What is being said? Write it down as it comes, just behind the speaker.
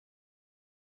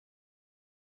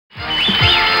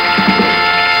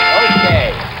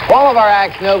of our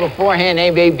acts know beforehand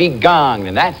they may be gonged,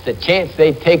 and that's the chance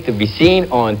they take to be seen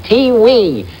on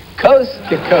TV, coast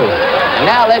to coast. And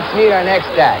now let's meet our next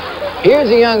act. Here's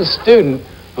a young student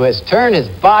who has turned his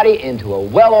body into a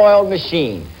well-oiled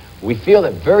machine. We feel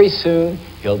that very soon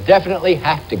he'll definitely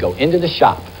have to go into the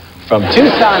shop. From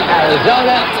Tucson,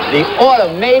 Arizona, the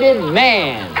Automated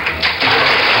Man.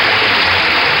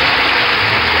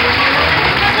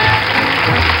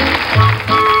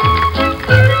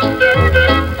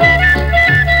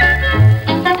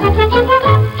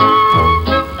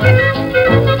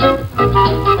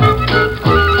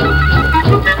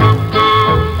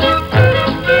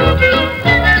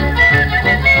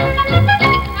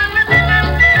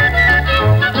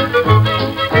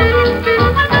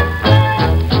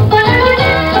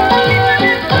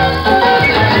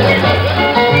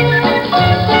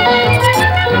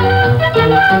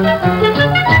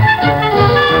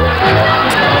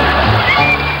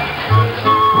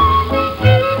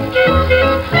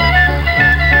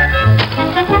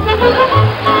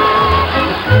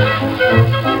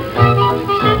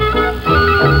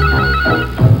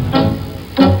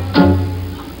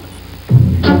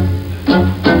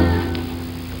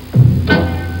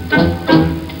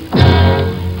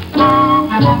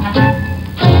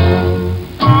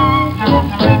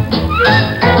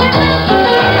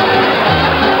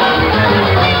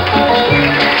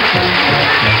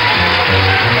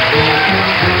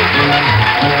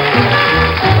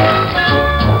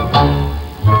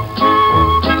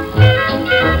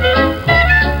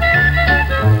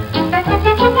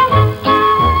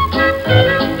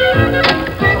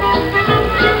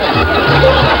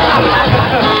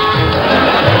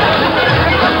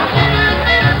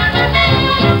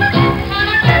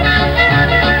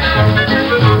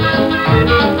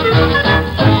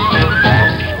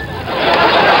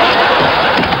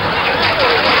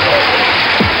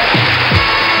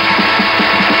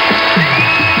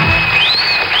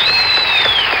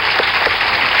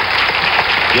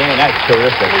 That's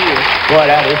terrific. Boy,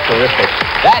 that is terrific.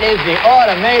 That is the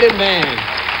Automated Man.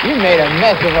 You made a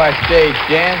mess of our stage,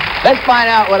 Jan. Let's find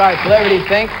out what our celebrities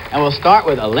think, and we'll start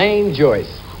with Elaine Joyce.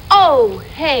 Oh,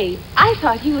 hey, I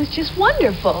thought he was just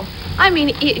wonderful. I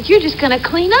mean, you're just going to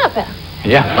clean up.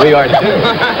 Yeah, we are too. What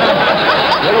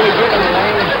do we give him,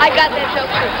 Elaine? I got that joke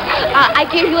too. I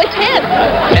gave you a 10. 10.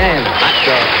 Hot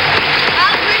dog.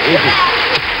 Easy.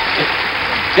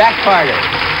 Jack Carter.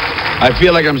 I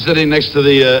feel like I'm sitting next to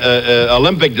the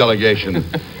Olympic delegation.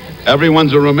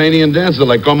 Everyone's a Romanian dancer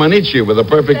like Comanici with a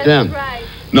perfect 10. That's right.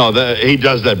 No, he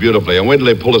does that beautifully. And wait till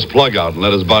they pull his plug out and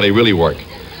let his body really work.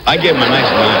 I gave him a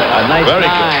nice 9. A nice Very 9.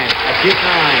 good. A cute 9.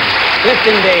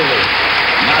 Clifton Davis.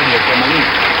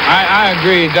 I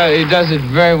agree. He does it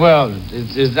very well.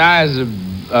 His eyes are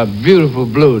beautiful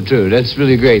blue, too. That's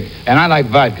really great. And I like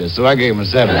vodka, so I gave him a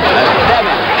 7. 7.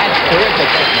 That's terrific.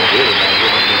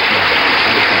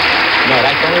 No,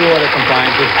 that's only water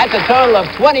compliances. That's a total of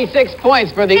 26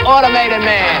 points for the Automated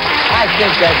Man. I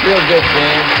think that's real good,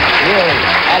 Jan. Really,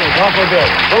 that is awful good.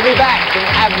 We'll be back to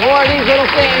have more of these little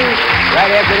things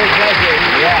right after this message.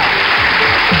 Yeah.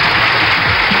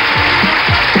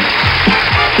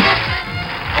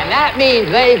 And that means,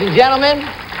 ladies and gentlemen,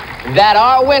 that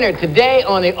our winner today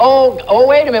on the oh,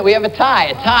 wait a minute, we have a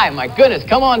tie. My goodness,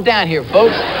 come on down here,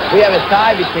 folks. We have a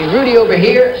tie between Rudy over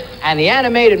here and the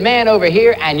Animated Man over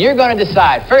here, and you're going to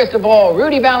decide. First of all,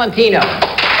 Rudy Valentino. All right.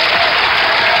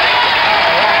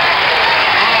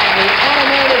 And the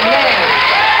Animated Man.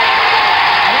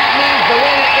 And that means the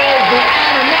winner is the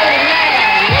Animated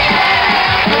Man.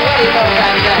 Yeah. What do you know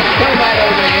about that? Come right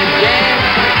over here, Jan.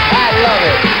 I love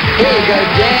it. Here you go,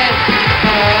 Jan.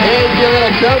 Here's your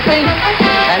little trophy,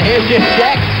 and here's your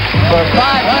check for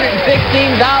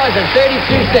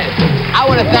 $516.32. I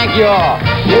want to thank you all.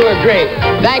 You were great.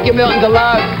 Thank you, Milton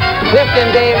DeLove,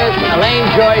 Clifton Davis, Elaine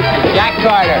Joyce, and Jack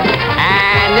Carter.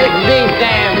 And this is me,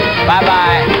 Sam.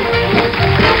 Bye-bye.